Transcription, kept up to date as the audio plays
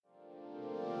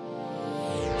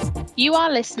You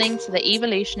are listening to the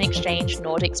Evolution Exchange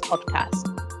Nordics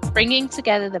podcast, bringing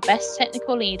together the best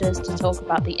technical leaders to talk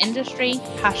about the industry,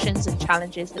 passions and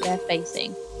challenges that they're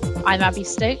facing. I'm Abby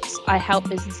Stokes. I help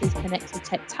businesses connect with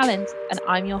tech talent, and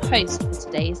I'm your host for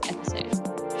today's episode.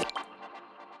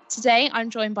 Today, I'm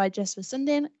joined by Jesper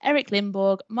Sundin, Eric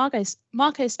Limborg,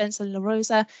 Marco Spencer La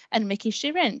Rosa, and Mickey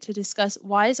Shirin to discuss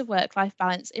why is a work-life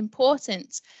balance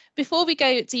important. Before we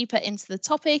go deeper into the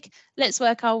topic, let's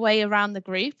work our way around the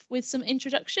group with some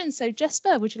introductions. So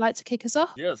Jesper, would you like to kick us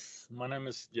off? Yes, my name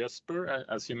is Jesper,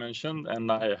 as you mentioned, and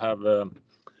I have a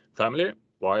family,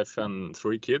 wife and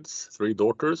 3 kids, 3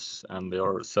 daughters, and they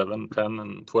are 7, 10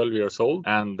 and 12 years old.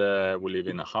 And we live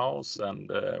in a house,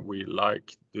 and we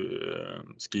like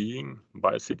skiing,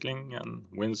 bicycling and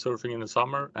windsurfing in the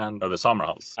summer, and the summer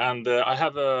house. And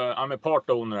I'm a part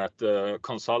owner at a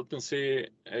consultancy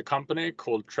company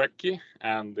called Trekkie,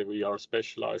 and we are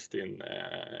specialized in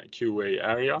QA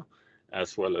area,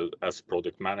 as well as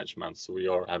product management. So we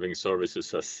are having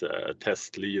services as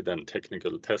test lead and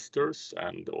technical testers,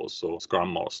 and also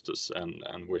Scrum Masters. And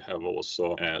we have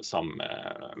also some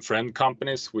friend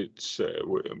companies which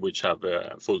have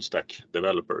full stack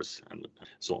developers and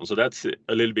so on. So that's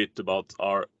a little bit about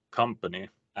our company.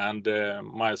 And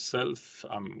myself,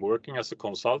 I'm working as a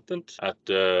consultant at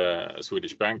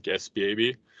Swedish bank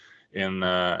SBAB. In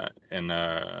a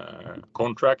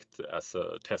contract as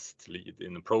a test lead,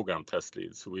 in a program test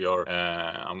lead. So we are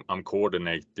I'm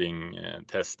coordinating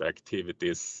test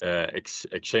activities,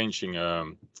 exchanging a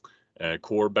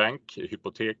core bank,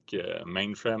 Hypotek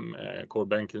mainframe core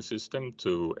banking system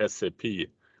to SAP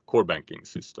core banking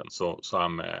system. So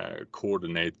I'm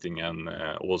coordinating and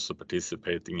also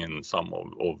participating in some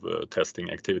of testing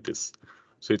activities.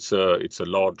 So it's a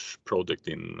large project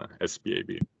in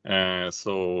SBAB. That's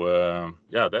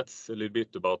a little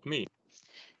bit about me.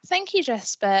 Thank you,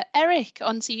 Jesper. Eric,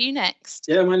 on to you next.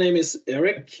 Yeah, my name is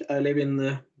Eric. I live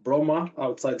in Bromma,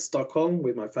 outside Stockholm,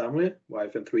 with my family,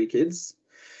 wife and 3 kids.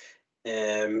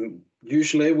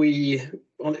 Usually when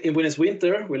it's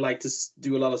winter, we like to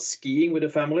do a lot of skiing with the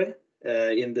family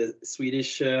in the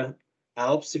Swedish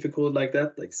Alps, if you call it like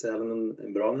that, like Sälen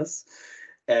and Branäs.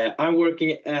 I'm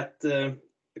working at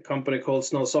a company called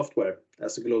Snow Software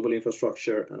as a global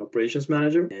infrastructure and operations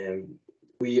manager. And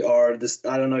we are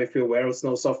I don't know if you're aware of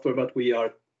Snow Software, but we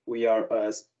are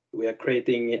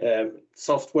creating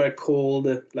software called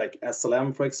like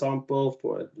SLM, for example,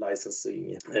 for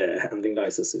licensing, handling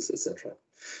licenses, etc.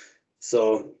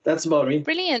 So that's about me.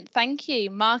 Brilliant, thank you.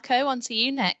 Marco, on to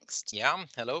you next. Yeah,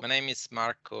 hello. My name is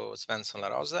Marco Spencer La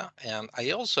Rosa, and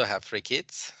I also have 3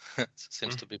 kids.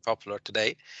 Seems to be popular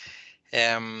today.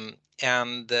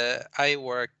 I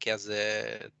work as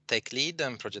a tech lead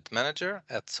and project manager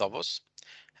at Sovos.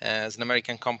 As an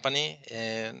American company,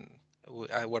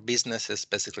 our business is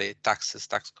basically taxes,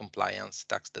 tax compliance,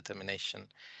 tax determination,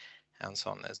 and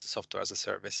so on, as the software as a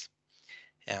service.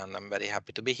 And I'm very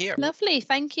happy to be here. Lovely,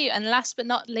 thank you. And last but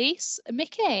not least,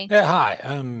 Mickey. Hi,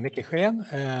 I'm Mickey Shirin.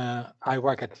 I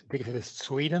work at Digital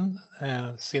Sweden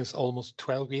since almost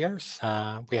 12 years.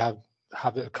 We have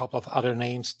a couple of other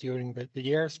names during the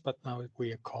years, but now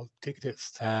we are called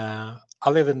Digitist. I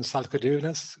live in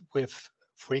Saltsjöbaden with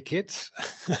 3 kids,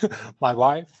 my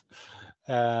wife,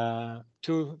 2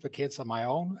 of the kids are my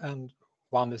own, and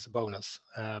 1 is a bonus.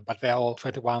 But they're all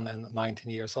 21 and 19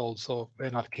 years old, so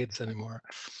they're not kids anymore.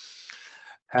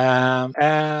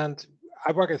 And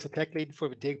I work as a tech lead for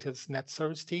the Digitist Net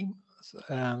Service team.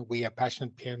 We are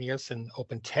passionate pioneers in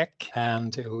open tech,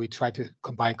 and we try to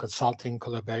combine consulting,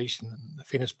 collaboration, and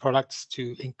finished products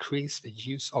to increase the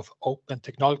use of open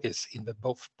technologies in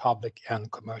both public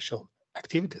and commercial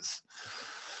activities.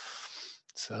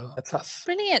 So that's us.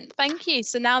 Brilliant, thank you.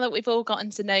 So now that we've all gotten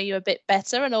to know you a bit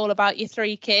better and all about your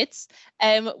 3 kids,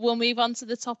 we'll move on to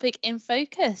the topic in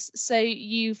focus. So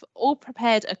you've all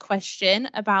prepared a question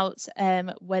about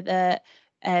whether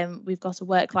we've got a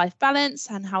work-life balance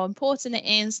and how important it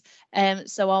is.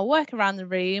 So I'll work around the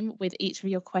room with each of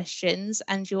your questions,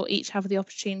 and you'll each have the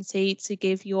opportunity to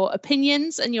give your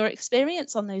opinions and your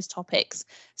experience on those topics.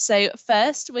 So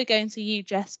first, we're going to you,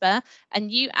 Jesper,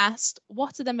 and you asked,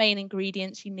 what are the main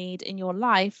ingredients you need in your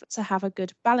life to have a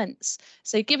good balance?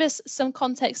 So give us some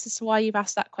context as to why you've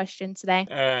asked that question today.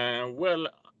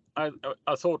 I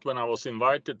thought when I was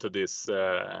invited to this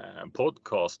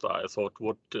podcast, I thought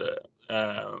what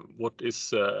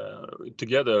is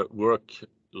together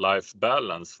work-life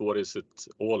balance? What is it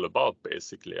all about,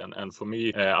 basically? And for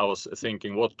me, I was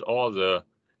thinking, what are the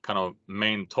kind of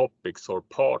main topics or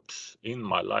parts in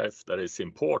my life that is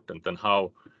important, and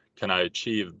how can I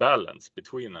achieve balance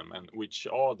between them, and which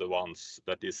are the ones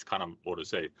that is kind of, what to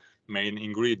say, main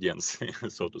ingredients,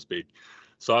 so to speak.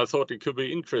 So I thought it could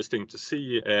be interesting to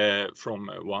see from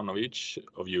one of each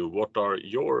of you, what are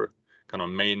your kind of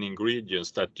main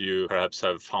ingredients that you perhaps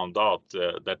have found out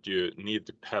that you need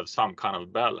to have some kind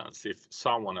of balance. If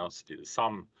someone else,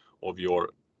 some of your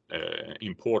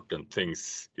important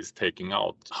things is taking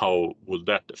out, how will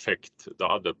that affect the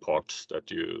other parts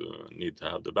that you need to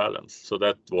have the balance? So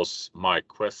that was my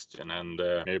question, and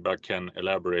maybe I can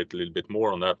elaborate a little bit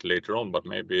more on that later on, but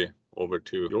maybe over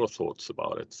to your thoughts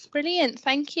about it. Brilliant,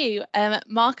 thank you.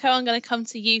 Marco, I'm going to come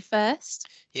to you first.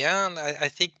 Yeah, and I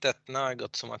think that now I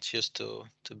got so much used to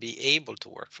be able to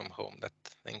work from home that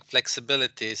I think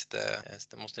flexibility is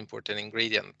the most important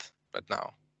ingredient right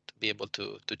now, to be able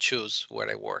to choose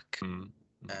where I work.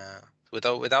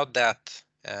 Without that,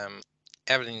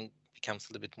 everything becomes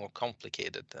a little bit more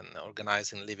complicated than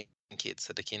organizing leaving kids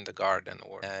at the kindergarten,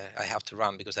 or I have to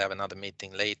run because I have another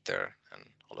meeting later, and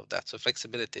all of that. So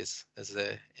flexibility is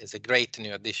a great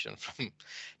new addition from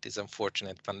this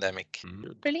unfortunate pandemic.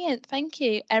 Brilliant, thank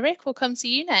you. Eric, we'll come to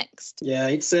you next. Yeah,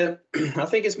 it's I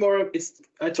think it's more.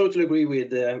 I totally agree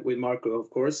with Marco, of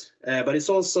course, but it's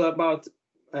also about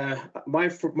my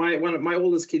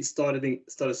oldest kids started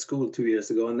school 2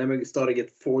 years ago, and then we started to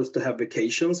get forced to have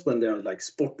vacations when they're like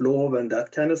sportlov and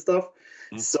that kind of stuff.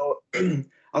 So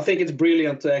I think it's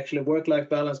brilliant to actually work-life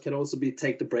balance can also be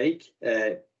take the break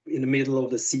in the middle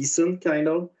of the season, kind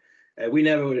of. I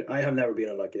have never been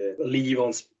on like a leave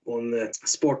on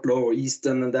sportlov or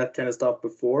Eastern and that kind of stuff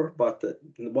before, but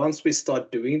once we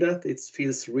start doing that, it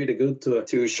feels really good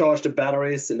to charge the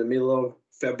batteries in the middle of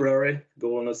February,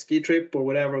 go on a ski trip or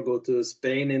whatever, go to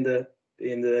Spain in the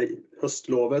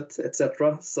höstlovet,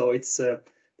 etc. So it's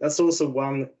that's also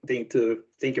one thing to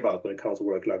think about when it comes to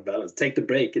work-life balance. Take the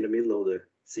break in the middle of the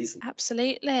season.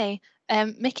 Absolutely.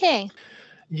 Mickey?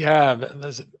 Yeah,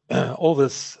 there's all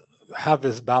this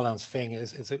balance thing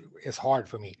is hard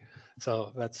for me.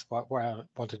 So that's where I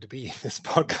wanted to be in this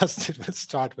podcast to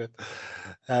start with.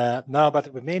 No,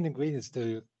 but the main ingredients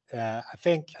I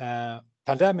think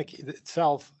pandemic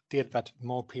itself did that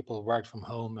more people worked from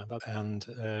home,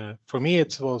 and for me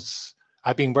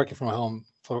I've been working from home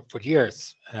for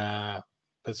years.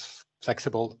 It's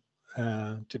flexible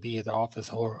to be at the office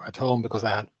or at home, because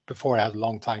I had a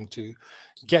long time to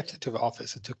get to the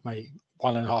office. It took me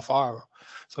 1.5 hours,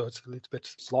 so it's a little bit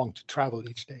long to travel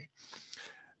each day.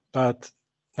 But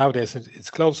nowadays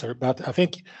it's closer. But I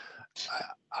think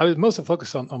I was mostly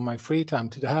focused on my free time,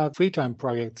 to have free time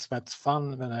projects that's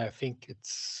fun, and I think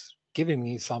it's giving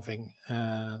me something.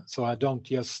 So I don't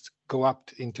just go up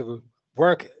into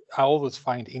work. I always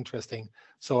find interesting,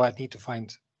 so I need to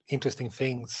find interesting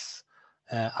things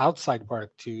outside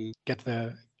work to get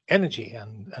the energy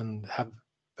and have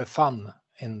the fun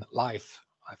in life.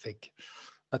 I think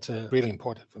that's really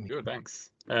important for me. Good, thanks.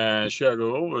 Should I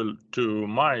go over to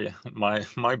my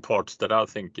parts that I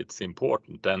think it's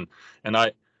important, and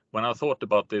when I thought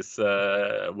about this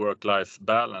work-life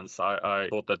balance, I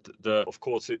thought that of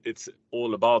course it's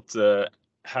all about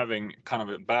having kind of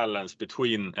a balance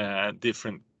between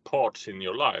different parts in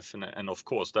your life, and of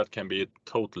course that can be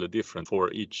totally different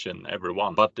for each and every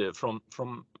one. But from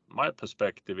my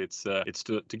perspective, it's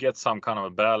to get some kind of a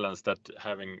balance, that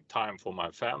having time for my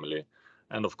family.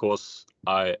 And of course,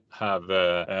 I have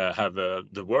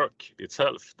the work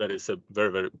itself that is a very,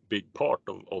 very big part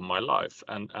of my life,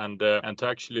 and to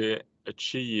actually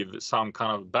achieve some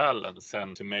kind of balance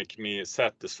and to make me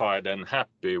satisfied and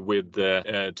happy with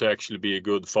to actually be a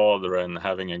good father and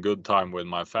having a good time with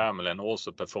my family and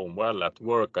also perform well at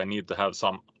work. I need to have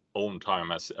some own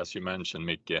time, as you mentioned,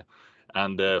 Mickey.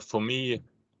 And for me,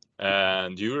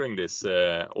 during this,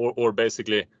 or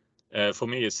basically. For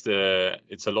me, it's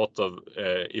a lot of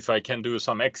if I can do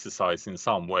some exercise in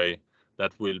some way,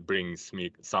 that will brings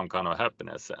me some kind of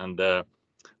happiness, and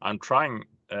I'm trying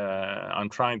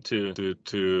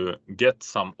to get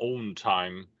some own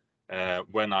time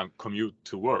when I commute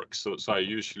to work. So I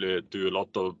usually do a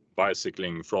lot of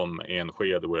bicycling from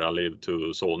Enskede, where I live,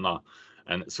 to Solna,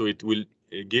 and so it will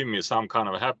give me some kind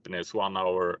of happiness 1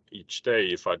 hour each day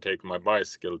if I take my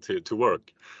bicycle to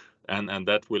work. And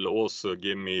that will also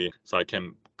give me, so I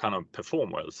can kind of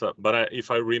perform well. So, but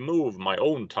if I remove my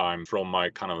own time from my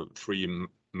kind of 3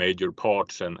 major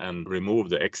parts and remove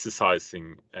the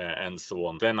exercising and so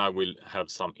on, then I will have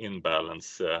some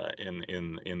imbalance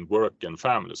in work and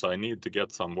family. So I need to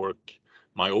get some work,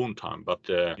 my own time, but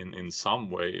in some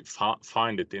way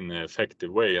find it in an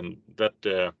effective way, and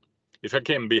that. If I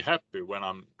can be happy when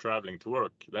I'm traveling to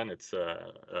work, then it's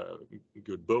a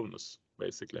good bonus,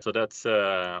 basically. So that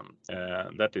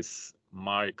is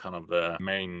my kind of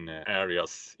main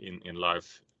areas in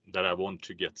life that I want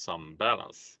to get some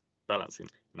balance in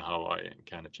how I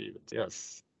can achieve it.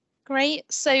 Yes. Great.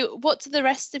 So what do the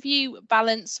rest of you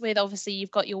balance with? Obviously,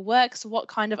 you've got your work. So what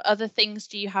kind of other things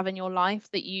do you have in your life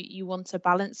that you want to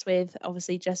balance with?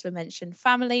 Obviously, Jesper mentioned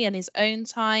family and his own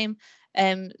time.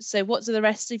 So what do the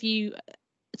rest of you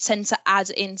tend to add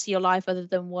into your life other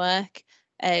than work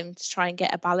to try and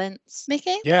get a balance?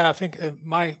 Mickey? Yeah, I think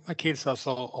my kids are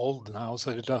so old now,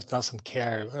 so it just doesn't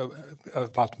care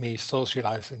about me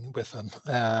socializing with them.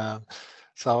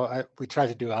 So we try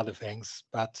to do other things,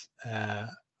 but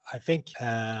I think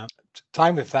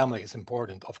time with family is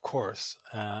important, of course,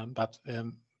 but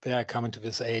they are coming to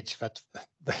this age that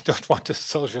they don't want to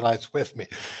socialize with me.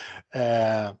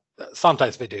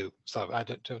 Sometimes they do, so I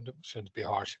shouldn't be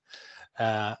harsh.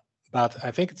 But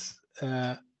I think it's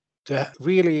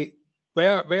really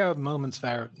there are moments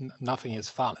where nothing is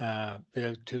fun.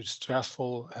 They're too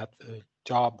stressful at the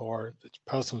job or the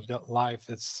personal life.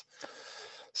 It's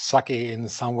sucky in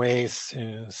some ways,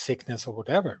 sickness or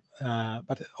whatever.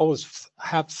 But always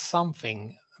have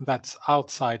something that's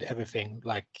outside everything.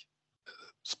 Like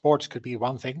sports could be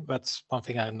one thing. That's one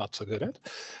thing I'm not so good at.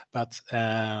 But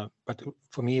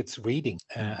for me, it's reading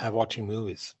and watching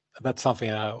movies. That's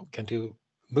something I can do.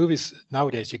 Movies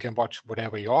nowadays, you can watch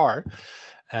whatever you are.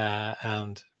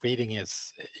 And reading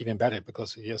is even better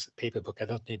because you use a paper book. I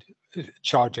don't need a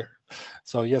charger.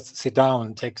 So just sit down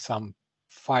and take some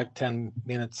 5-10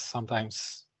 minutes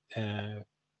sometimes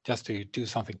just to do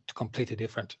something completely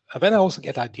different. And then I also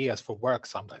get ideas for work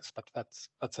sometimes, but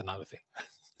that's another thing.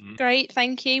 Great,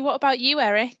 thank you. What about you,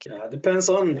 Eric? Yeah, depends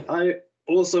on. I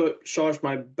also charge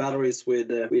my batteries with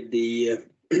the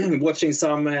watching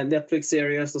some Netflix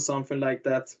series or something like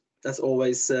that. That's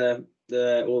always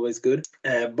good.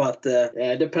 But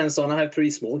it depends on. I have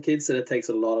 3 small kids, so it takes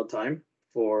a lot of time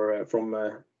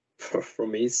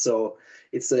from me. So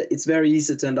it's very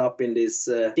easy to end up in this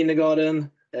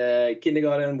kindergarten,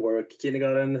 work,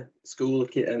 kindergarten, school,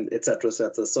 and etc.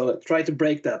 So try to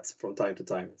break that from time to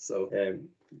time. So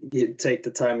take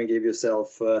the time and give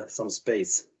yourself some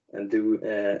space and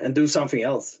do something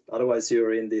else. Otherwise,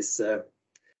 you're in this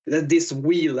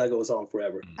wheel that goes on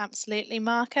forever. Absolutely,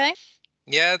 Marco.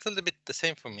 Yeah, it's a little bit the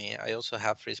same for me. I also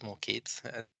have 3 small kids.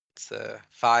 It's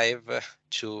 5,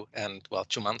 2, and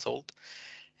 2 months old.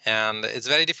 And it's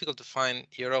very difficult to find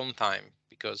your own time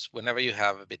because whenever you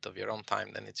have a bit of your own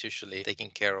time, then it's usually taking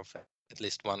care of at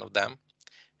least one of them.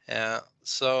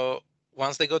 So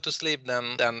once they go to sleep,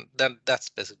 then that's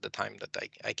basically the time that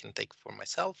I can take for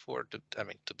myself or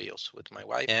to be also with my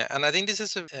wife. And I think this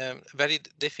is very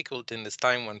difficult in this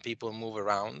time when people move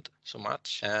around so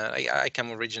much. I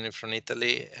come originally from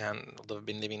Italy, and although I've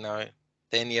been living now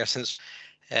 10 years since,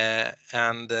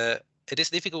 it is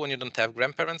difficult when you don't have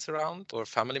grandparents around or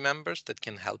family members that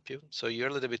can help you. So you're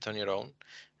a little bit on your own.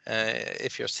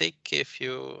 If you're sick, if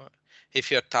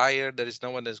you're tired, there is no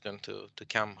one that's going to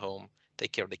come home,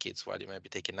 take care of the kids while you maybe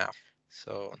take a nap.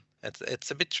 So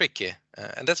it's a bit tricky,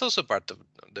 and that's also part of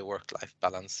the work-life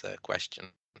balance question.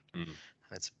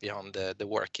 It's beyond the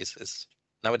work is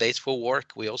nowadays for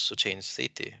work we also change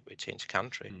city, we change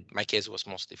country. My case was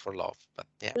mostly for love, but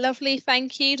yeah. Lovely,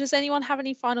 thank you. Does anyone have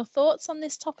any final thoughts on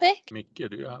this topic? Mickey,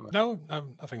 do you have? No,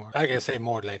 nothing more. I can say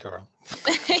more later on.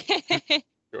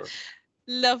 Sure.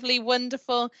 Lovely,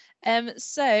 wonderful.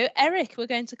 So Eric, we're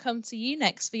going to come to you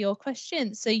next for your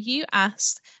question. So you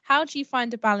asked, how do you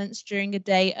find a balance during a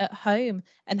day at home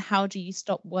and how do you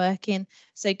stop working?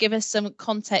 So give us some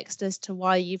context as to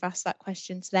why you've asked that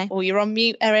question today. Oh, you're on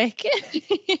mute, Eric.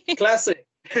 Classic.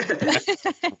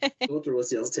 Daughter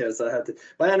was just here, so I had to.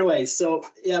 But anyway, so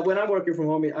yeah, when I'm working from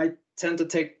home, I tend to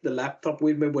take the laptop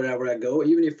with me wherever I go.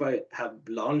 Even if I have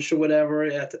lunch or whatever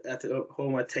at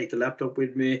home, I take the laptop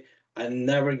with me. I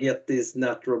never get these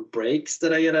natural breaks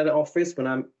that I get at the office. When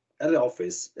I'm at the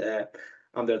office,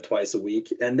 I'm there twice a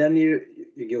week, and then you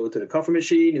go to the coffee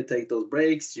machine, you take those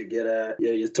breaks,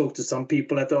 you talk to some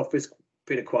people at the office,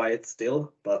 pretty quiet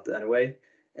still, but anyway.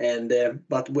 And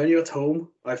but when you're at home,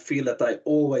 I feel that I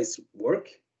always work.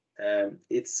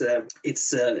 It's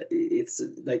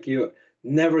like you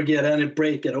never get any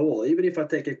break at all. Even if I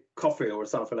take a coffee or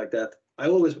something like that, I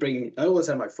always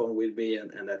have my phone with me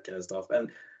and that kind of stuff. And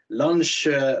lunch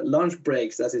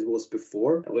breaks, as it was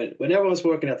before. When everyone was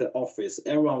working at the office,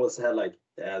 everyone had like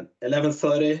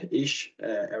 11:30 ish.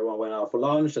 Everyone went out for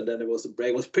lunch, and then there was a break.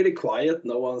 It was pretty quiet.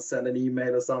 No one sent an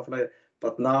email or something like that.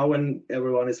 But now, when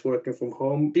everyone is working from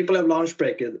home, people have lunch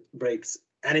breaks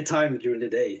anytime during the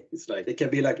day. It's like it can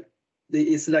be like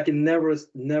it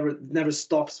never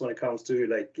stops when it comes to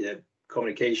like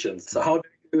communications. So how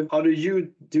do how do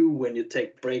you do when you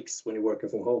take breaks when you're working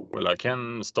from home? Well, I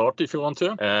can start if you want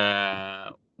to.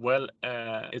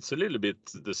 It's a little bit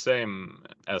the same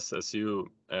as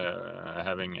you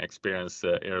having experience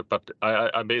here, but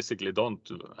I basically don't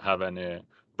have any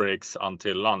breaks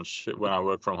until lunch when I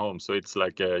work from home. So it's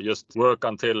like just work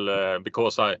until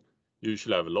because I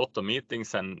usually have a lot of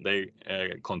meetings and they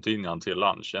continue until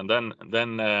lunch. And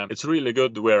then it's really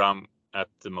good where I'm at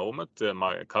the moment.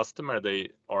 My customer, they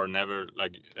are never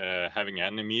like having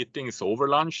any meetings over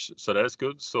lunch, so that's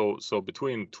good. So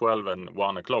between 12 and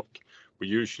 1 o'clock, we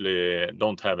usually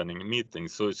don't have any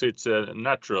meetings. So it's a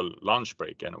natural lunch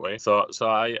break anyway. So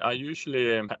I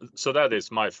usually, so that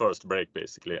is my first break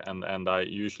basically. And I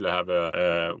usually have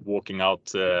a walking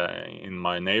out in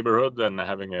my neighborhood and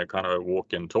having a kind of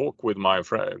walk and talk with my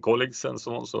colleagues and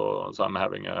so on. So I'm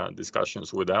having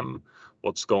discussions with them,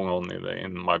 what's going on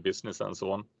in my business and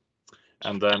so on.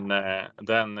 And then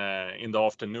in the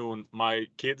afternoon, my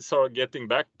kids are getting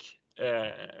back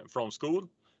from school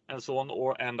and so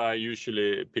on, and I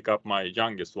usually pick up my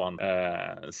youngest one.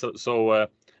 So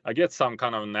I get some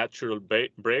kind of natural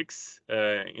breaks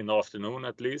in the afternoon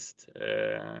at least.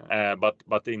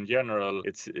 But in general,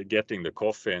 it's getting the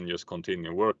coffee and just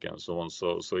continue work and so on.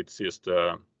 So it's just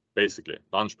basically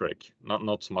lunch break,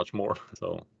 not so much more.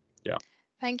 So yeah.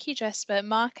 Thank you, Jesper.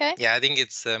 Marco? Yeah, I think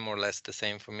it's more or less the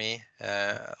same for me.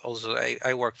 Also,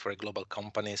 I work for a global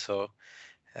company, so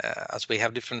as we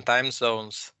have different time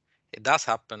zones, it does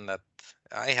happen that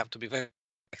I have to be very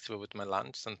flexible with my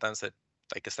lunch. Sometimes I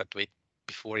start to eat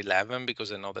before 11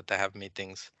 because I know that I have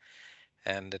meetings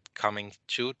and it coming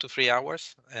 2 to 3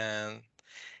 hours. And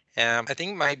I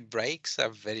think my breaks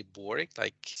are very boring,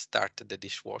 like start the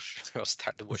dishwasher or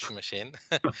start the washing machine,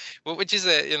 which is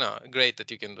great that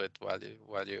you can do it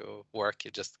while you work.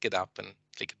 You just get up and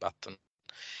click a button.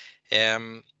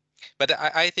 But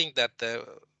I think that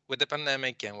with the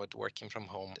pandemic and with working from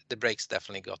home, the breaks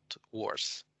definitely got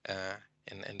worse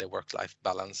in the work-life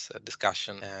balance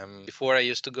discussion. Before I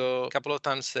used to go a couple of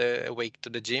times a week to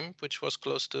the gym, which was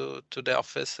close to the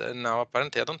office. And now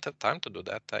apparently I don't have time to do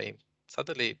that. I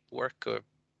suddenly work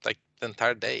like the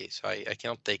entire day, so I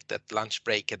cannot take that lunch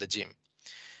break at the gym.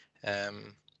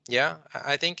 Yeah,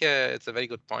 I think it's a very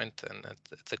good point, and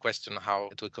it's a question how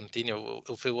it will continue,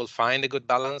 if we will find a good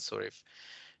balance, or if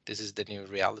this is the new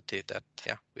reality that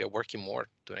we are working more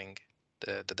during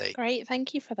the day. Great,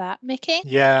 thank you for that. Mickey?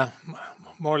 Yeah,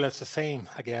 more or less the same,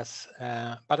 I guess.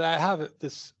 But I have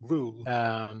this rule.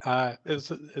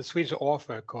 There's a Swedish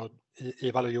author called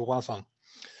Ivar Johansson.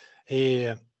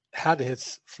 He had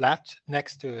his flat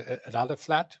next to another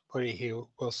flat where he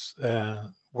was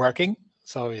working.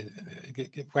 So he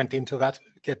went into that,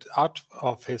 get out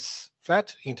of his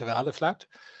flat into the other flat,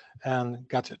 and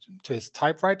got to his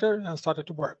typewriter and started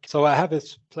to work. So I have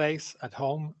this place at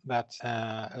home that's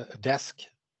a desk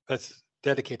that's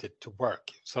dedicated to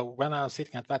work. So when I'm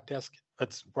sitting at that desk,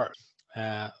 it's work.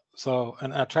 And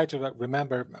I try to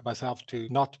remember myself to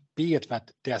not be at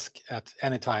that desk at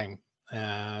any time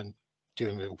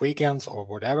during the weekends or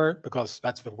whatever, because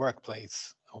that's the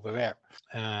workplace over there.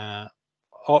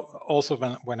 Also,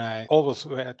 when I always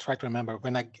try to remember,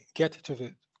 when I get to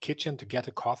the kitchen to get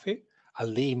a coffee, I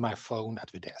leave my phone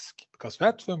at the desk because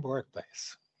that's the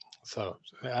workplace. So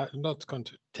I'm not going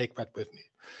to take that with me.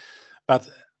 But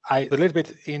a little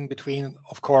bit in between,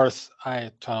 of course,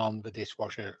 I turn on the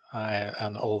dishwasher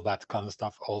and all that kind of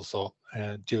stuff also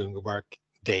during the work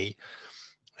day.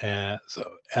 And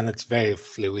it's very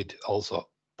fluid also.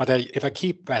 But if I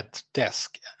keep that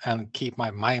desk and keep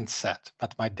my mindset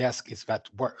that my desk is that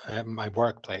my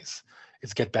workplace,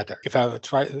 it's get better. If I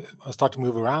start to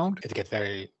move around, it get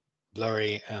very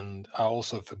blurry, and I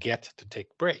also forget to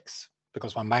take breaks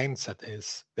because my mindset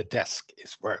is the desk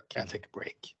is work. I take a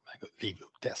break. I leave the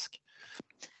desk.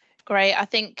 Great. I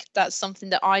think that's something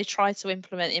that I try to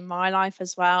implement in my life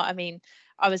as well. I mean,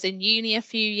 I was in uni a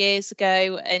few years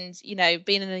ago, and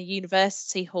being in a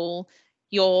university hall,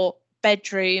 your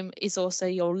bedroom is also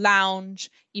your lounge.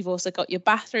 You've also got your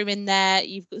bathroom in there.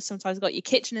 You've sometimes got your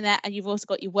kitchen in there, and you've also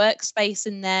got your workspace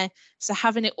in there. So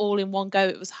having it all in one go,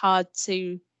 it was hard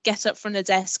to get up from the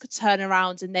desk, turn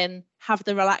around, and then have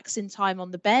the relaxing time on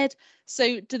the bed.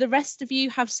 So do the rest of you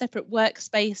have separate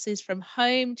workspaces from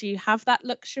home? Do you have that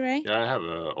luxury? Yeah, I have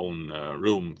a own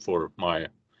room for my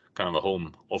kind of a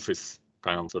home office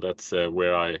kind of. So that's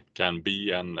where I can be.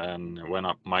 And when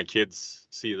my kids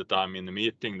see that I'm in the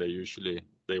meeting, they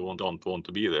don't want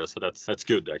to be there. So that's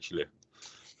good actually.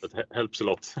 That helps a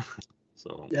lot.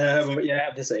 So yeah, I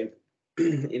have the same.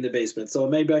 in the basement. So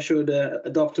maybe I should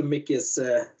adopt to Mickey's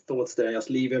thoughts there. Just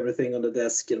leave everything on the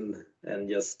desk and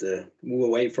just move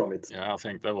away from it. Yeah, I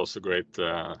think that was a great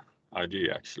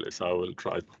idea actually. So I will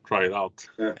try it out.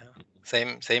 Yeah.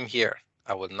 Same here.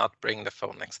 I will not bring the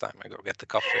phone next time I go get the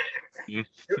coffee. You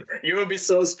will be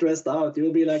so stressed out. You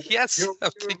will be like, Yes,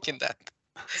 I'm thinking that.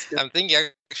 I'm thinking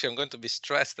actually I'm going to be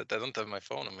stressed that I don't have my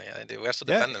phone on me. We're so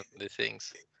dependent on these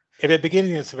things. In the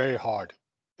beginning, it's very hard.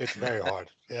 It's very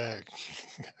hard. Yeah.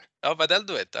 Oh, but I'll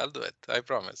do it. I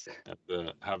promise.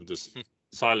 And have this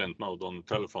silent mode on the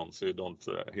telephone so you don't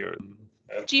hear it.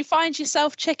 Do you find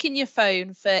yourself checking your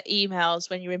phone for emails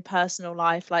when you're in personal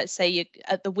life? Like, say you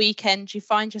at the weekend, do you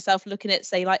find yourself looking at,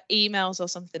 say, like emails or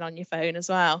something on your phone as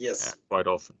well? yes, Yeah, quite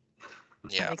often.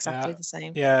 Yeah, exactly the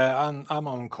same. Yeah, I'm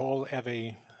on call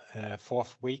every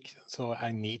fourth week, so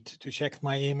I need to check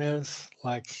my emails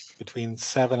like between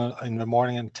 7 in the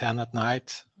morning and 10 at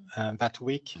night that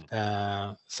week.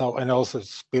 So, and also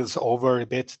spills over a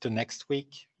bit the next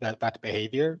week, that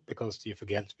behavior, because you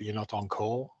forget you're not on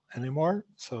call anymore.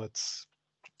 So it's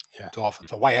too often.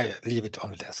 So why I leave it on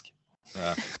the desk?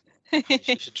 Yeah.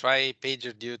 you should try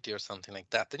PagerDuty or something like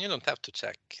that. Then you don't have to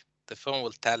check. The phone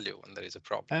will tell you when there is a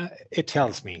problem. It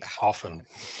tells me often.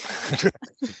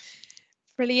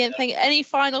 Brilliant. Thank you. Any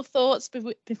final thoughts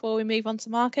before we move on to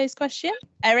Marco's question?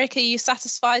 Eric, are you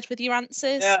satisfied with your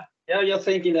answers? Yeah, you're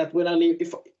thinking that when I leave,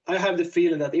 if I have the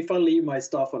feeling that if I leave my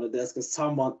stuff on the desk and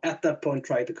someone at that point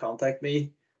try to contact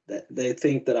me, that they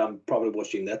think that I'm probably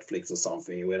watching Netflix or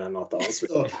something when I'm not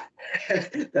answering. So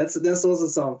that's also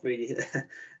something.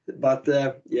 But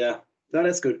yeah. No,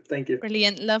 that's good. Thank you.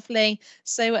 Brilliant. Lovely.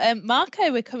 So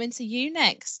Marco, we're coming to you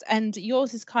next, and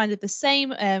yours is kind of the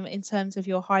same in terms of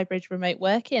your hybrid remote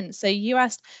working. So you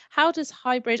asked, how does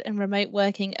hybrid and remote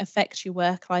working affect your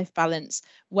work-life balance?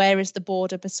 Where is the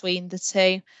border between the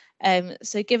two?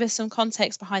 So give us some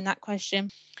context behind that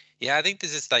question. Yeah, I think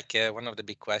this is like one of the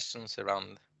big questions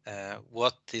around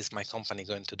what is my company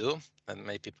going to do? And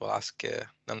many people ask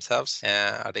themselves,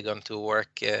 are they going to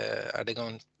work? Are they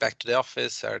going back to the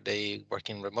office? Are they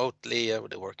working remotely? Are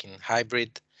they working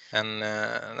hybrid? And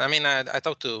I mean, I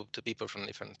talk to people from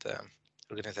different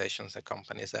organizations and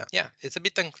companies. Yeah, it's a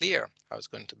bit unclear how it's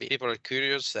going to be. People are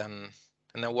curious and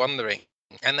they're wondering.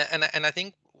 And I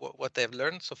think what they've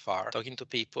learned so far, talking to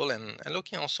people and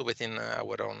looking also within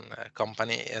our own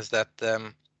company, is that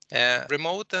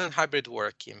remote and hybrid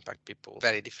work impact people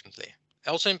very differently.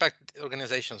 Also impact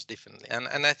organizations differently.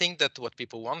 And I think that what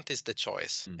people want is the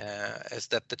choice, is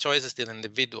that the choice is still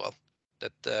individual,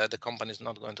 that the company is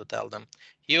not going to tell them,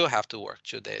 you have to work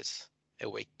 2 days a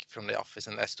week from the office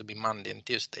and that's to be Monday and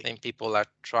Tuesday. I think people are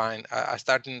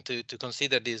starting to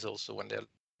consider this also when they're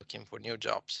looking for new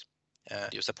jobs.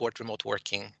 You support remote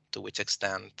working, to which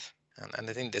extent, and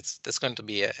I think that's going to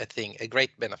be a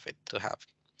great benefit to have.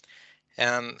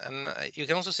 And you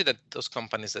can also see that those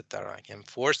companies that are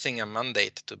enforcing a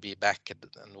mandate to be back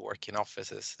and work in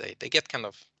offices, they get kind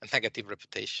of a negative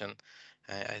reputation.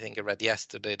 I think I read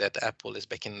yesterday that Apple is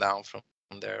backing down from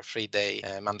their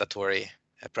 3-day mandatory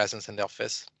presence in the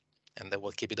office, and they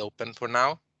will keep it open for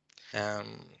now.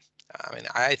 I mean,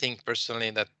 I think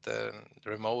personally that the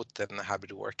remote and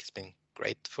hybrid work has been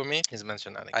great for me. As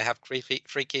mentioned, I have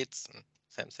three kids,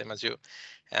 same as you,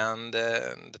 and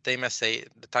the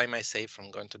time I save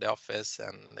from going to the office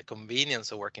and the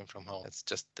convenience of working from home, it's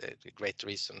just a great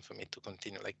reason for me to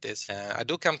continue like this. I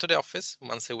do come to the office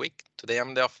once a week. Today I'm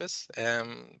in the office,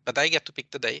 but I get to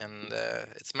pick the day, and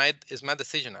it's my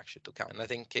decision actually to come. And I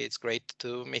think it's great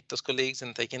to meet those colleagues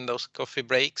and taking those coffee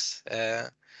breaks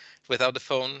without the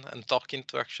phone and talking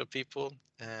to actual people.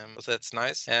 So that's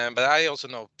nice. But I also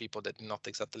know people that are not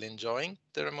exactly enjoying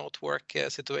the remote work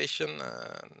situation,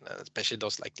 especially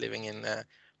those like living in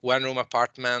one-room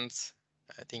apartments.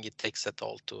 I think it takes a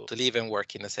toll to live and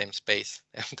work in the same space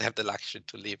and to have the luxury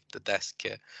to leave the desk.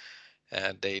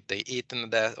 They eat on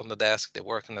the desk, they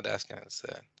work on the desk, and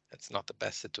it's not the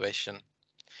best situation.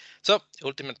 So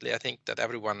ultimately, I think that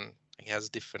everyone has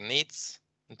different needs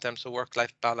in terms of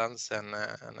work-life balance, and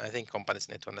I think companies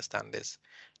need to understand this,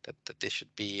 that this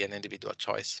should be an individual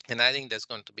choice. And I think there's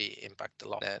going to be impact a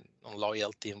lot on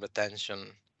loyalty and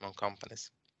retention among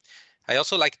companies. I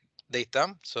also like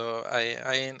data, so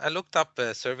I looked up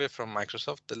a survey from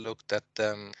Microsoft that looked at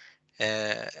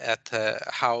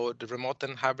how the remote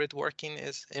and hybrid working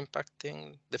is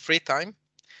impacting the free time.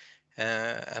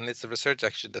 And it's a research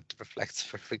actually that reflects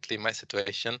perfectly my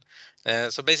situation.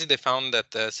 So basically they found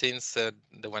that since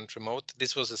they went remote,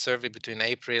 this was a survey between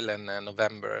April and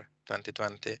November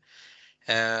 2020,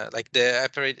 like the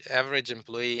average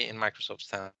employee in Microsoft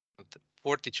spent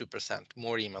 42%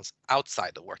 more emails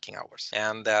outside of working hours,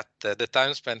 and that the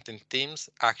time spent in Teams,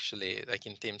 actually, like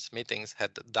in Teams meetings,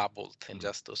 had doubled in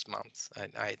just those months.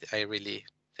 And I really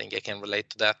think I can relate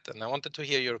to that, and I wanted to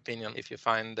hear your opinion if you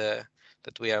find that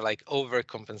we are like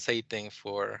overcompensating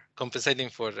for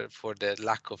the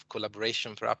lack of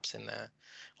collaboration, perhaps in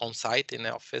on site in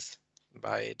the office,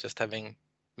 by just having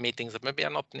meetings that maybe are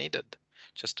not needed,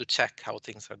 just to check how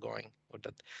things are going, or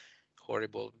that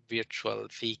horrible virtual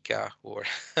fika or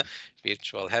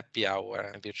virtual happy hour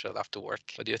and virtual after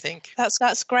work. What do you think?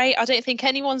 That's great. I don't think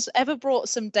anyone's ever brought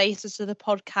some data to the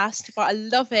podcast, but I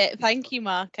love it. Thank you,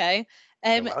 Marco.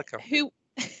 You're welcome.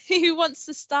 Who wants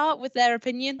to start with their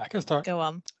opinion? I can start. Go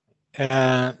on.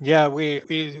 Yeah, we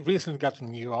recently got a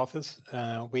new office.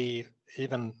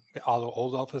 Even our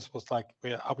old office was like,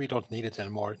 we don't need it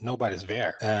anymore. Nobody's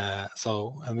there.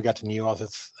 And we got a new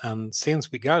office. And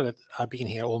since we got it, I've been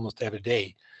here almost every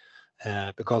day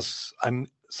because I'm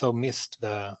so missed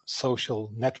the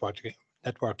social networking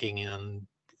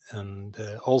and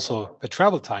also the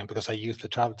travel time, because I use the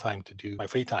travel time to do my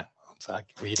free time. It's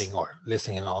like reading or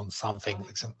listening on something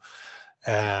like some.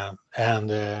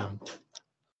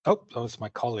 Oh, that was my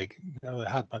colleague. I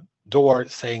had my door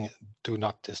saying "Do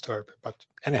not disturb." But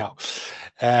anyhow,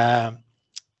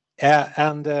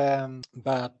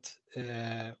 but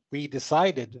we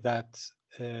decided that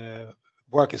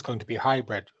work is going to be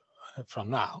hybrid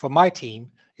from now. For my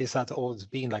team, it's not always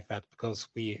been like that, because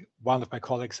one of my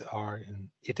colleagues are in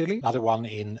Italy, another one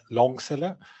in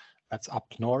Långsele, that's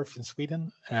up north in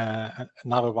Sweden,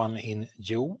 another one in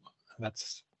Jo,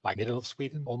 that's like middle of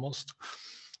Sweden almost.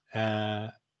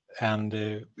 And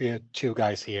we have 2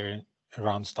 guys here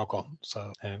around Stockholm.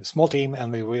 So small team, and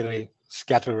we really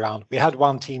scatter around. We had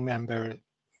 1 team member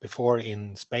before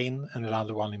in Spain and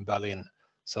another one in Berlin.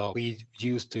 So we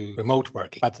used to remote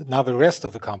working. But now the rest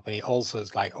of the company also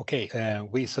is like, okay,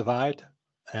 we survived.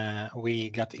 We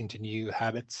got into new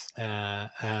habits,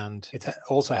 and it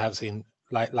also has in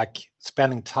like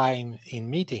spending time in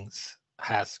meetings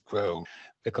has grown,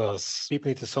 because people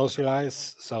need to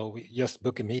socialize. So we just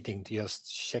book a meeting to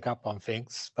just check up on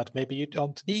things, but maybe you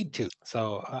don't need to.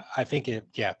 So I think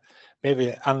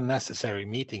maybe unnecessary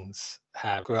meetings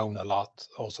have grown a lot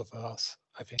also for us,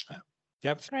 I think.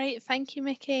 Yep. Great, thank you,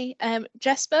 Mickey.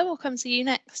 Jesper, we'll come to you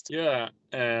next. Yeah,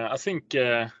 I think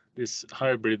this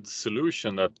hybrid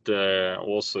solution that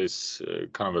also is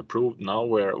kind of approved now,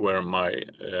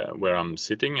 where I'm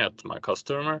sitting at my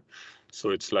customer.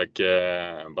 So it's like,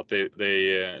 but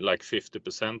they like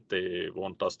 50%. They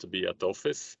want us to be at the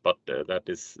office, but that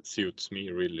suits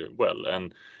me really well.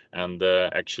 And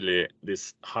actually,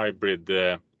 this hybrid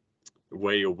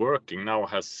way of working now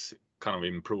has kind of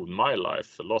improved my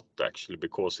life a lot, actually,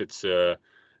 because it's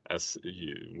as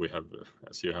you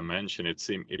have mentioned,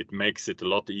 it makes it a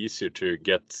lot easier to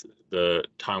get the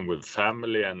time with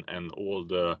family and all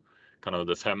the kind of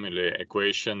the family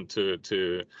equation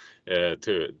to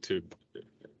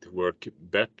work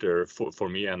better for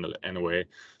me anyway.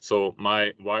 So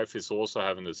my wife is also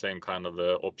having the same kind of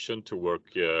option to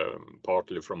work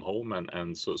partly from home,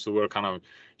 and so we're kind of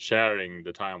sharing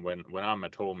the time. When I'm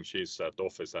at home, she's at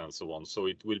office and so on. So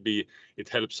it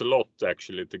helps a lot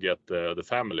actually to get the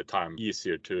family time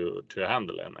easier to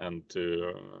handle and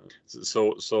to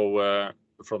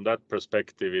from that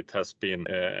perspective, it has been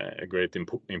a great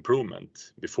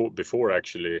improvement. Before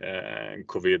actually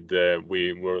COVID,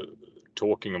 we were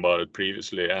talking about it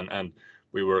previously, and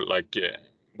we were like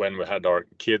when we had our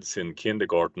kids in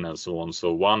kindergarten and so on,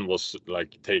 so one was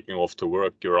like taking off to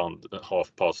work around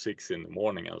 6:30 in the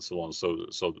morning and so on, so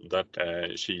that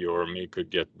she or me could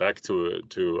get back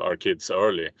to our kids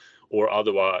early, or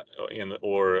otherwise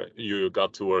or you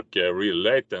got to work real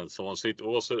late and so on. So it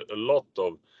was a lot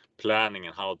of planning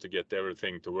and how to get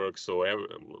everything to work. So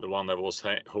the one that was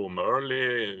home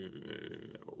early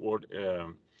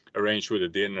arranged with the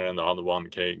dinner, and the other one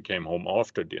came home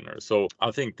after dinner. So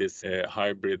I think this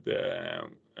hybrid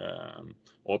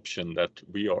option that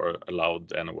we are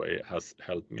allowed anyway has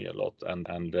helped me a lot. And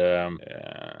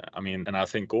I mean, and I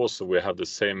think also we have the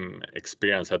same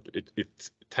experience that it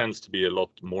tends to be a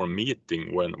lot more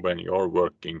meeting when you're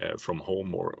working from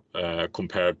home, or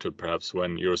compared to perhaps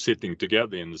when you're sitting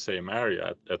together in the same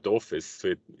area at the office. So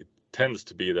it tends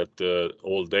to be that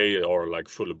all day are like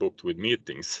fully booked with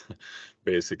meetings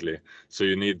basically. So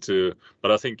you need to,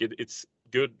 but I think it's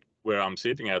good where I'm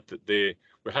sitting at.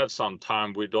 We have some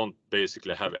time. We don't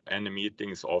basically have any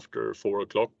meetings after 4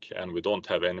 o'clock, and we don't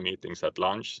have any meetings at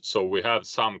lunch. So we have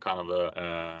some kind of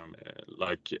a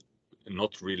like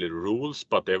not really rules,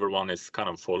 but everyone is kind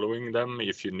of following them.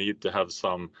 If you need to have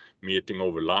some meeting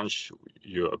over lunch,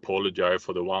 you apologize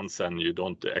for the ones, and you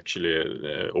don't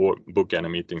actually or book any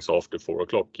meetings after 4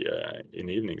 o'clock in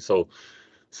the evening. So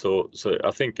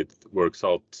I think it works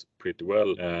out pretty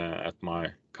well at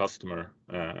my customer.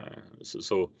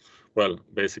 Well,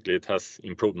 basically it has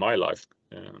improved my life.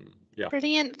 Yeah.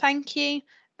 Brilliant, thank you.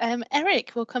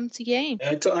 Eric, we'll come to you.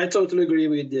 I totally agree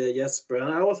with Jesper,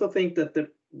 and I also think that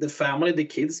the family, the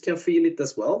kids can feel it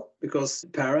as well, because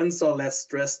parents are less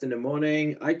stressed in the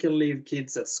morning. I can leave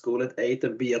kids at school at 8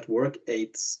 and be at work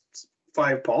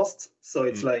 5 past. So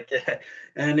it's like,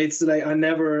 and it's like I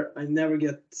never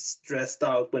get stressed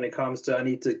out when it comes to I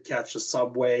need to catch a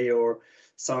subway or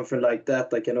something like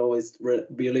that. I can always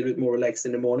be a little bit more relaxed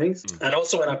in the mornings. And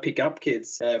also when I pick up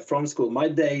kids from school, my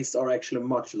days are actually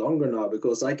much longer now,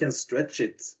 because I can stretch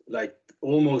it like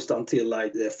almost until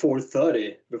like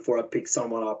 4:30 before I pick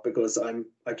someone up, because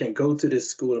I can go to this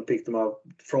school and pick them up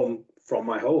from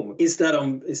my home instead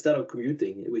of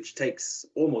commuting, which takes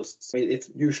it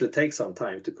usually takes some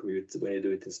time to commute when you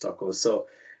do it in Stockholm. So,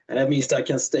 and that means that I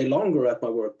can stay longer at my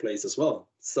workplace as well.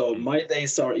 So my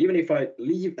days are, even if I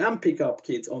leave and pick up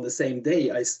kids on the same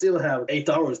day, I still have 8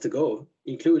 hours to go,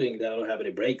 including that I don't have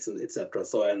any breaks, etc.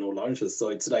 So I have no lunches. So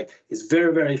it's like, it's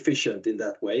very, very efficient in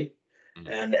that way.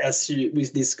 And as we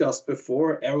discussed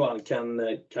before, everyone can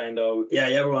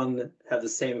everyone have the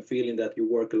same feeling that you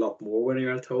work a lot more when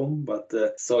you're at home. But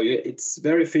it's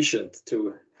very efficient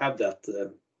to have that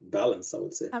balance, I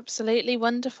would say. Absolutely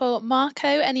wonderful. Marco,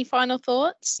 any final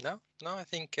thoughts? No, I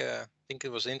think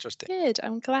it was interesting. Good,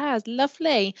 I'm glad.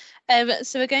 Lovely.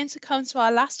 So we're going to come to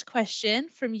our last question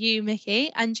from you,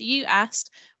 Mickey, and you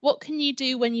asked, what can you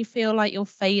do when you feel like you're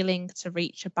failing to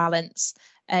reach a balance?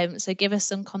 So give us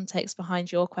some context behind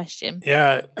your question.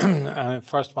 Yeah, I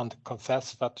first want to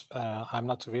confess that I'm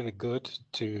not really good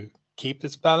to keep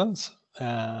this balance.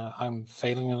 I'm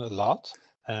failing a lot.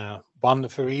 One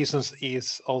of the reasons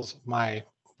is also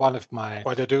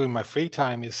what I do in my free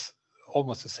time is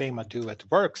almost the same I do at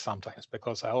work sometimes,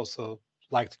 because I also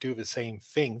like to do the same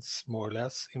things more or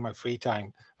less in my free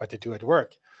time what I do at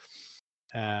work.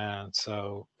 And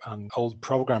so I'm an old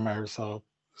programmer, so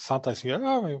sometimes you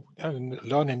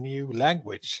learn a new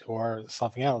language or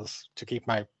something else to keep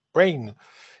my brain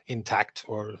intact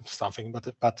or something.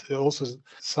 But also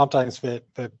sometimes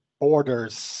the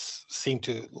borders seem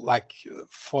to like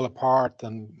fall apart,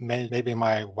 and maybe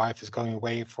my wife is going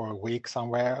away for a week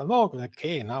somewhere. Oh,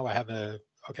 okay, now I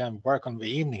can work on the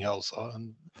evening also,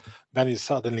 and then you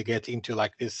suddenly get into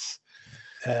like this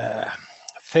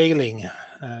failing.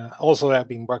 Also, I've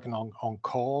been working on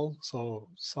call, so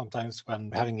sometimes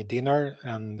when having a dinner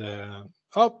and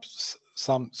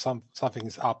something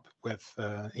is up with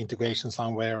integration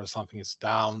somewhere, or something is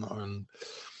down,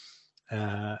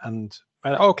 and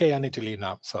okay, I need to leave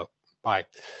now, so bye.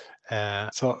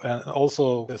 So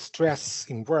also the stress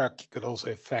in work could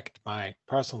also affect my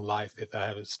personal life if I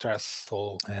have a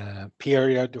stressful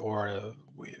period, or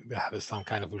we have some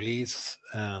kind of release,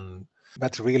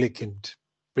 that really could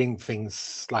bring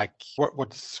things like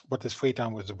what is free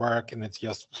time with work, and it's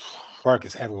just work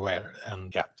is everywhere,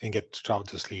 and and get trouble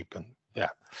to sleep, and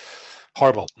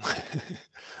horrible.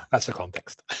 That's the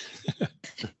context.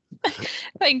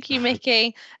 Thank you,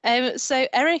 Mickey. So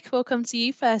Eric, we'll come to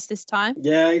you first this time.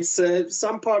 Yeah, it's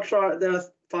some parts that I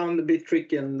found a bit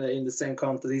tricky in the same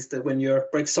context is that when you're,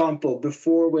 for example,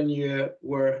 before when you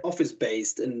were office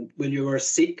based and when you were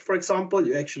sick, for example,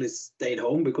 you actually stayed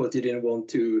home because you didn't want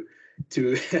to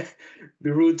be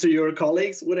rude to your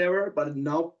colleagues, whatever. But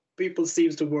now people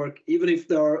seems to work even if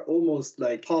they are almost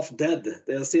like half dead.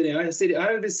 They're sitting. I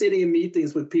have been sitting in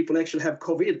meetings with people actually have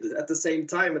COVID at the same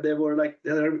time, and they were like,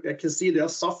 I can see they are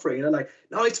suffering. And they're like,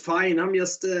 no, it's fine.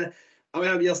 I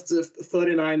have just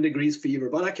 39 degrees fever,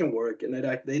 but I can work. And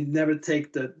they never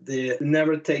take the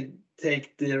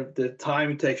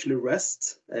time to actually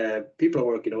rest. People are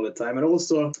working all the time, and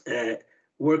also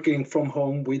working from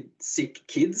home with sick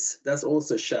kids. That's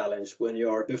also a challenge when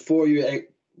you are before you.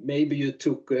 Maybe you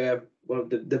took the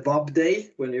VAB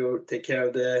day when you take care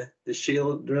of the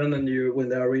children and when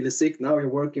they are really sick. Now you're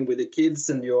working with the kids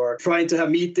and you're trying to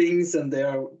have meetings and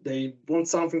they want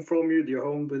something from you. You're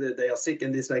home with it. They are sick,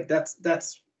 and it's like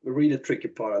that's a really tricky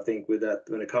part, I think, with that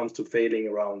when it comes to failing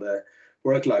around the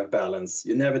work-life balance.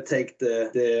 You never take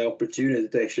the opportunity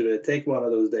to actually take one of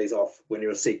those days off when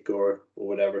you're sick or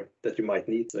whatever that you might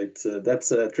need. So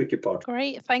that's a tricky part.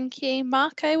 Great, thank you.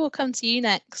 Marco, we'll come to you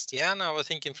next. Yeah, no, I was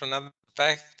thinking from another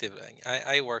perspective.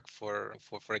 I work for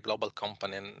a global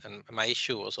company, and my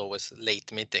issue was always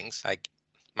late meetings. Like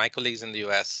my colleagues in the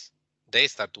US, they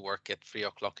start to work at 3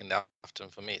 o'clock in the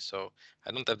afternoon for me. So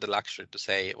I don't have the luxury to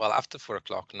say, well, after 4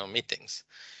 o'clock, no meetings,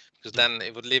 because then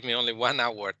it would leave me only 1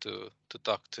 hour to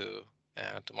talk to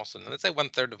most of them. Let's say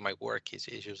 1/3 of my work is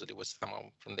usually with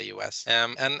someone from the US.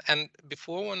 And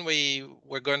before, when we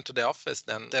were going to the office,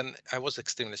 then I was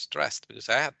extremely stressed because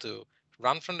I had to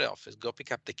run from the office, go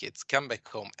pick up the kids, come back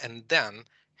home, and then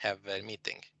have a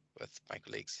meeting with my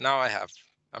colleagues. Now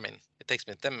it takes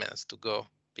me 10 minutes to go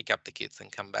pick up the kids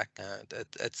and come back.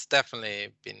 It's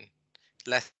definitely been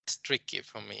less tricky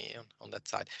for me on that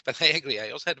side. But I agree.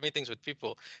 I also had meetings with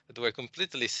people that were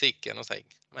completely sick, and I was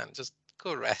like, man, just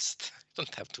go rest. You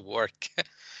don't have to work.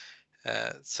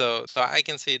 So I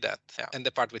can see that. Yeah. And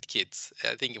the part with kids,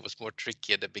 I think it was more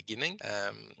tricky at the beginning,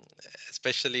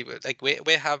 especially like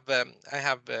we have I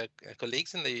have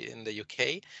colleagues in the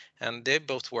UK, and they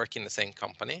both work in the same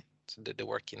company. So they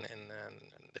work in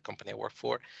the company I work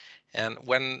for. And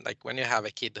when you have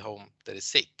a kid home that is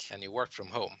sick and you work from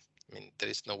home, I mean, there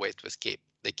is no way to escape.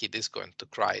 The kid is going to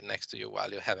cry next to you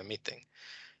while you have a meeting.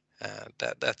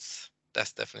 That's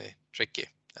definitely tricky,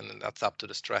 and then that's up to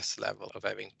the stress level of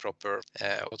having proper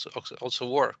also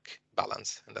work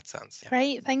balance in that sense. Yeah.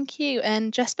 Great, thank you.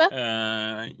 And Jesper?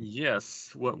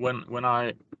 Yes, when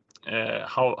I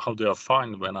how do I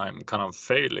find when I'm kind of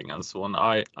failing and so on?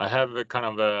 I have a kind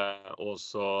of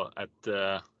also at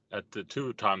the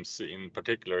 2 times in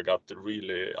particular got a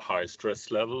really high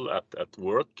stress level at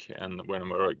work, and when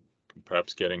we're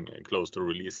perhaps getting close to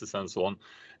releases and so on.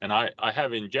 And I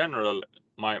have in general,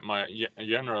 my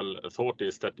general thought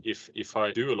is that if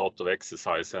I do a lot of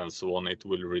exercise and so on, it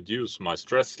will reduce my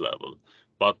stress level.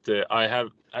 But I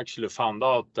have actually found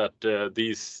out that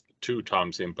these 2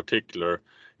 times in particular,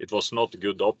 it was not a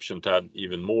good option to add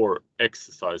even more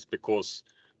exercise, because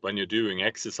when you're doing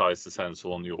exercises and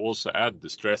so on, you also add the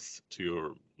stress to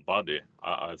your body.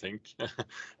 I think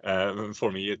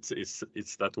for me it's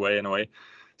that way anyway.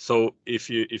 So if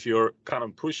you're kind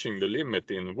of pushing the limit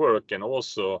in work, and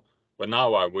also, well,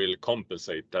 now I will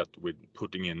compensate that with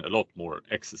putting in a lot more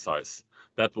exercise.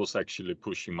 That was actually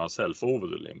pushing myself over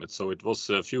the limit. So it was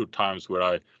a few times where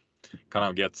I kind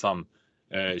of get some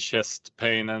chest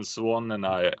pain and so on, and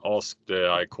I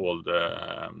called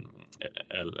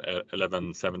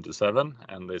 1177,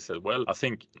 and they said, well, I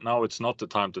think now it's not the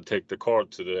time to take the car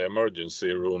to the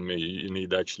emergency room. You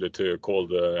need actually to call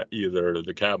either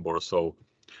the cab or so.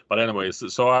 But anyways,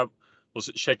 so I was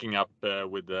checking up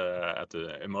at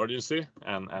the emergency,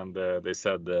 and they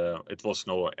said it was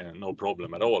no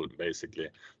problem at all, basically.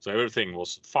 So everything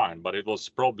was fine, but it was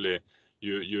probably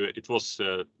it was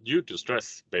due to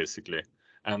stress, basically.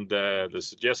 And the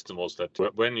suggestion was that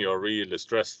when you're really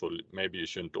stressful, maybe you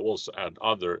shouldn't also add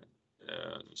other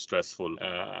stressful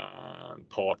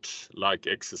parts like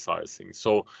exercising.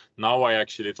 So now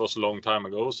it was a long time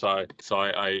ago, so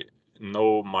I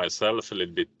know myself a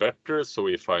little bit better. So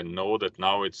if I know that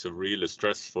now it's a really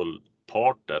stressful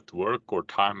part at work or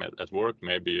time at work,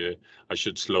 maybe I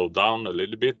should slow down a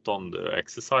little bit on the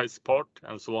exercise part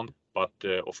and so on. But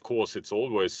of course, it's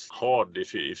always hard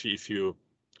if you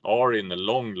are in a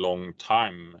long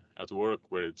time at work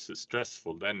where it's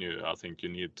stressful. Then I think you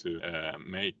need to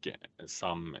make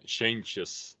some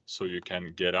changes so you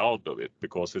can get out of it,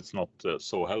 because it's not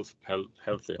so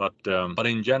healthy. But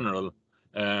in general,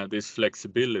 this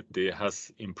flexibility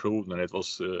has improved, and it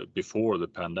was before the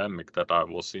pandemic that I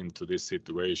was into this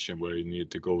situation where you need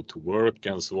to go to work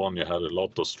and so on. You had a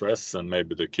lot of stress, and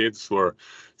maybe the kids were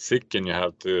sick, and you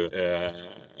had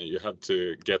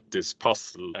to get this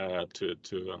puzzle to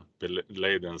be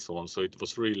laid and so on. So it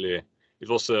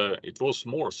was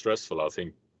more stressful, I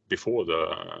think, before the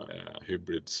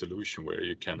hybrid solution, where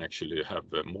you can actually have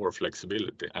more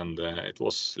flexibility, and it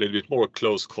was a little bit more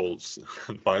close calls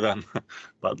by then,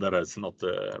 but that is not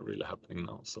really happening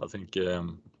now. So I think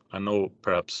I know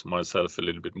perhaps myself a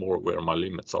little bit more where my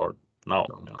limits are now.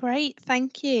 Yeah. Great,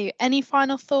 thank you. Any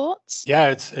final thoughts?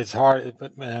 Yeah, it's hard,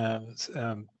 but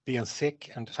being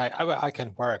sick, and I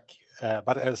can work,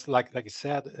 but as like you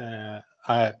said,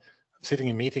 I'm sitting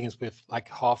in meetings with like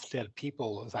half-dead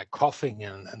people, like coughing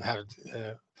and have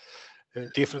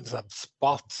different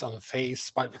spots on the face.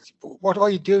 But what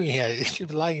are you doing here? You should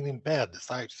be lying in bed.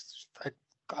 It's like,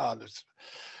 God,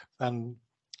 and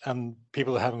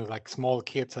people having like small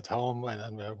kids at home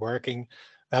and working.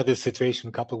 I had this situation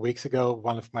a couple of weeks ago.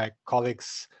 One of my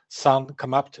colleagues' son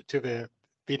come up to the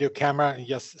video camera and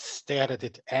just stared at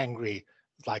it angry,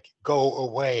 like, go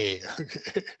away.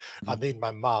 I need my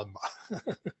mom.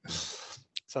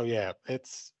 So yeah,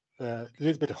 it's a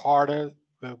little bit harder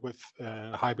with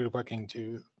hybrid working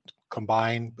to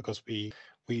combine, because we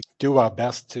do our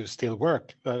best to still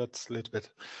work, but it's a little bit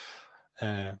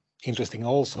interesting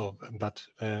also, but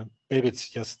maybe it's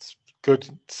just good.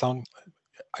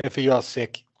 If you are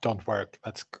sick, don't work.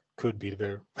 That could be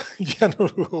the general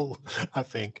rule, I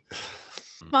think.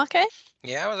 Marco?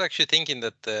 Yeah, I was actually thinking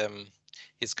that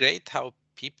it's great how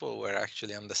people were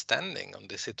actually understanding on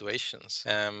these situations.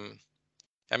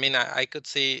 I mean, I could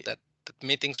see that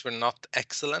meetings were not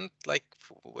excellent, like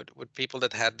with people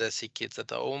that had the sick kids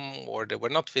at home, or they were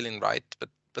not feeling right,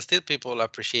 but still people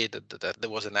appreciated that there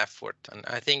was an effort. And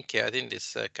I think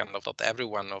this kind of taught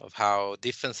everyone of how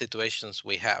different situations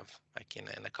we have, like in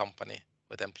a company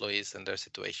with employees and their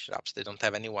situation. Perhaps they don't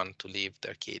have anyone to leave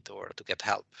their kid or to get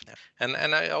help.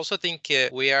 And I also think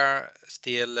we are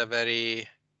still very,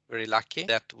 very lucky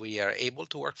that we are able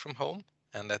to work from home,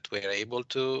 and that we are able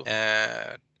to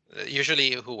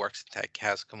usually who works in tech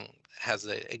has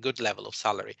a good level of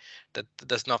salary that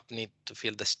does not need to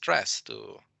feel the stress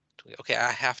to okay,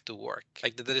 I have to work.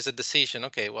 Like there is a decision,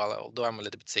 okay, well, although I'm a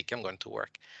little bit sick, I'm going to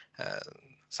work.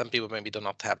 Some people maybe do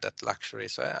not have that luxury.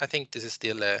 So I think this is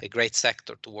still a great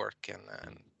sector to work in,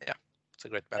 and yeah, it's a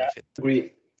great benefit.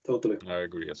 Agree. Totally. I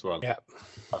agree as well. Yeah.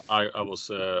 I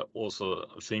was also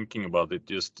thinking about it,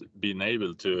 just being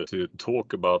able to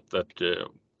talk about that.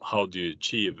 How do you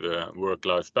achieve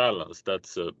work-life balance?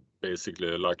 That's basically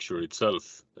a luxury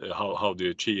itself. How do you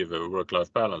achieve a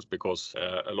work-life balance? Because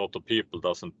a lot of people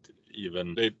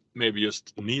they maybe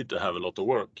just need to have a lot of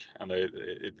work, and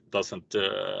it doesn't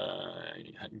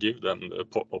give them the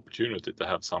opportunity to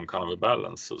have some kind of a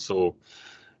balance. So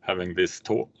having this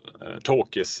talk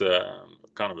is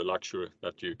kind of a luxury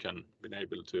that you can be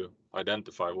able to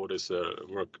identify what is a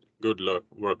good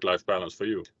work-life balance for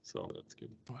you. So that's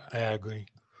good. I agree.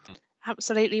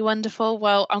 Absolutely wonderful.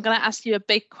 Well, I'm going to ask you a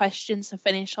big question to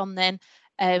finish on then.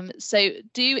 So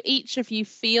do each of you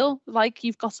feel like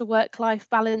you've got a work-life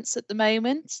balance at the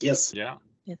moment? Yes. Yeah.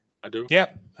 I do. Yeah,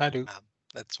 I do.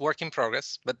 That's work in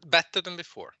progress, but better than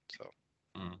before. So.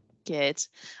 Good.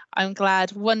 I'm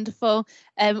glad. Wonderful.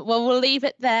 Well, we'll leave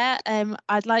it there.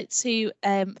 I'd like to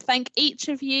thank each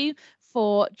of you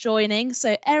for joining.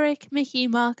 So Eric, Mickey,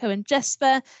 Marco and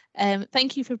Jesper,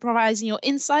 thank you for providing your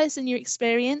insights and your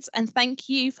experience, and thank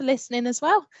you for listening as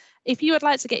well. If you would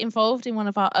like to get involved in one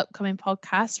of our upcoming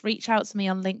podcasts, reach out to me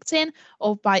on LinkedIn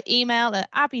or by email at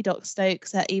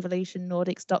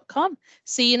abby.stokes@evolutionnordics.com.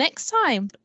 See you next time.